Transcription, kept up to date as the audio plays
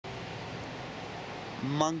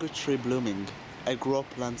Mango tree blooming,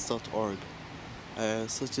 agrowplants.org.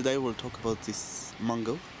 So today we'll talk about this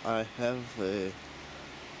mango. I have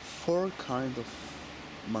four kind of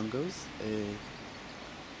mangoes.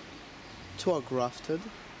 Two are grafted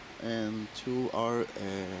and two are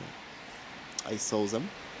I sow them.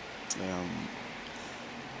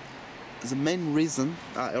 The main reason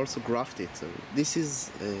I also graft it. This is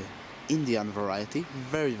Indian variety,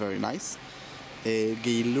 very nice.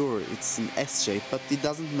 Gaylure, it's an S shape, but it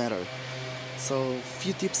doesn't matter. So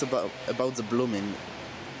few tips about the blooming.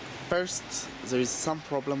 First, there is some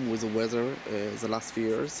problem with the weather the last few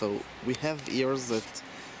years. So we have years that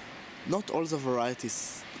not all the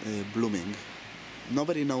varieties blooming.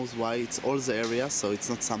 Nobody knows why. It's all the area, so it's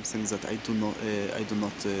not something that I do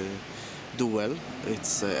not do well.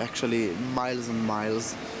 It's actually miles and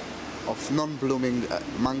miles of non-blooming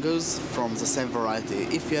mangoes from the same variety.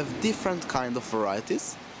 If you have different kind of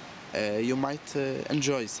varieties, you might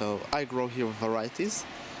enjoy. So I grow here varieties.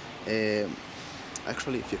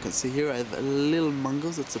 Actually, if you can see here, I have a little mango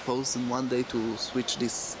that's supposed in one day to switch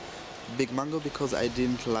this big mango because I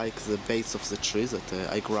didn't like the base of the tree that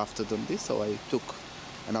I grafted on this, so I took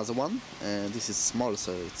another one. This is small,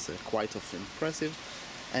 so it's quite impressive.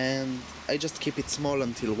 And I just keep it small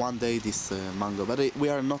until one day this mango, but we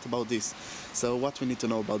are not about this. So what we need to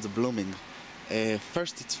know about the blooming.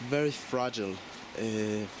 First, it's very fragile.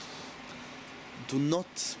 Do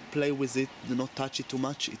not play with it, do not touch it too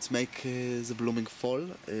much, it make the blooming fall.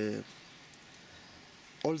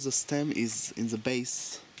 All the stem is in the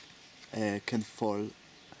base can fall,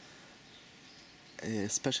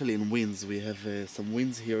 especially in winds. We have some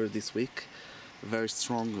winds here this week, very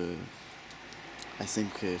strong. I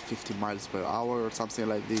think 50 miles per hour or something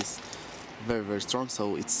like this, very strong,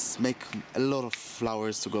 so it's make a lot of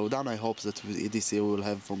flowers to go down. I hope that this year we will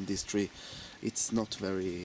have from this tree. It's not very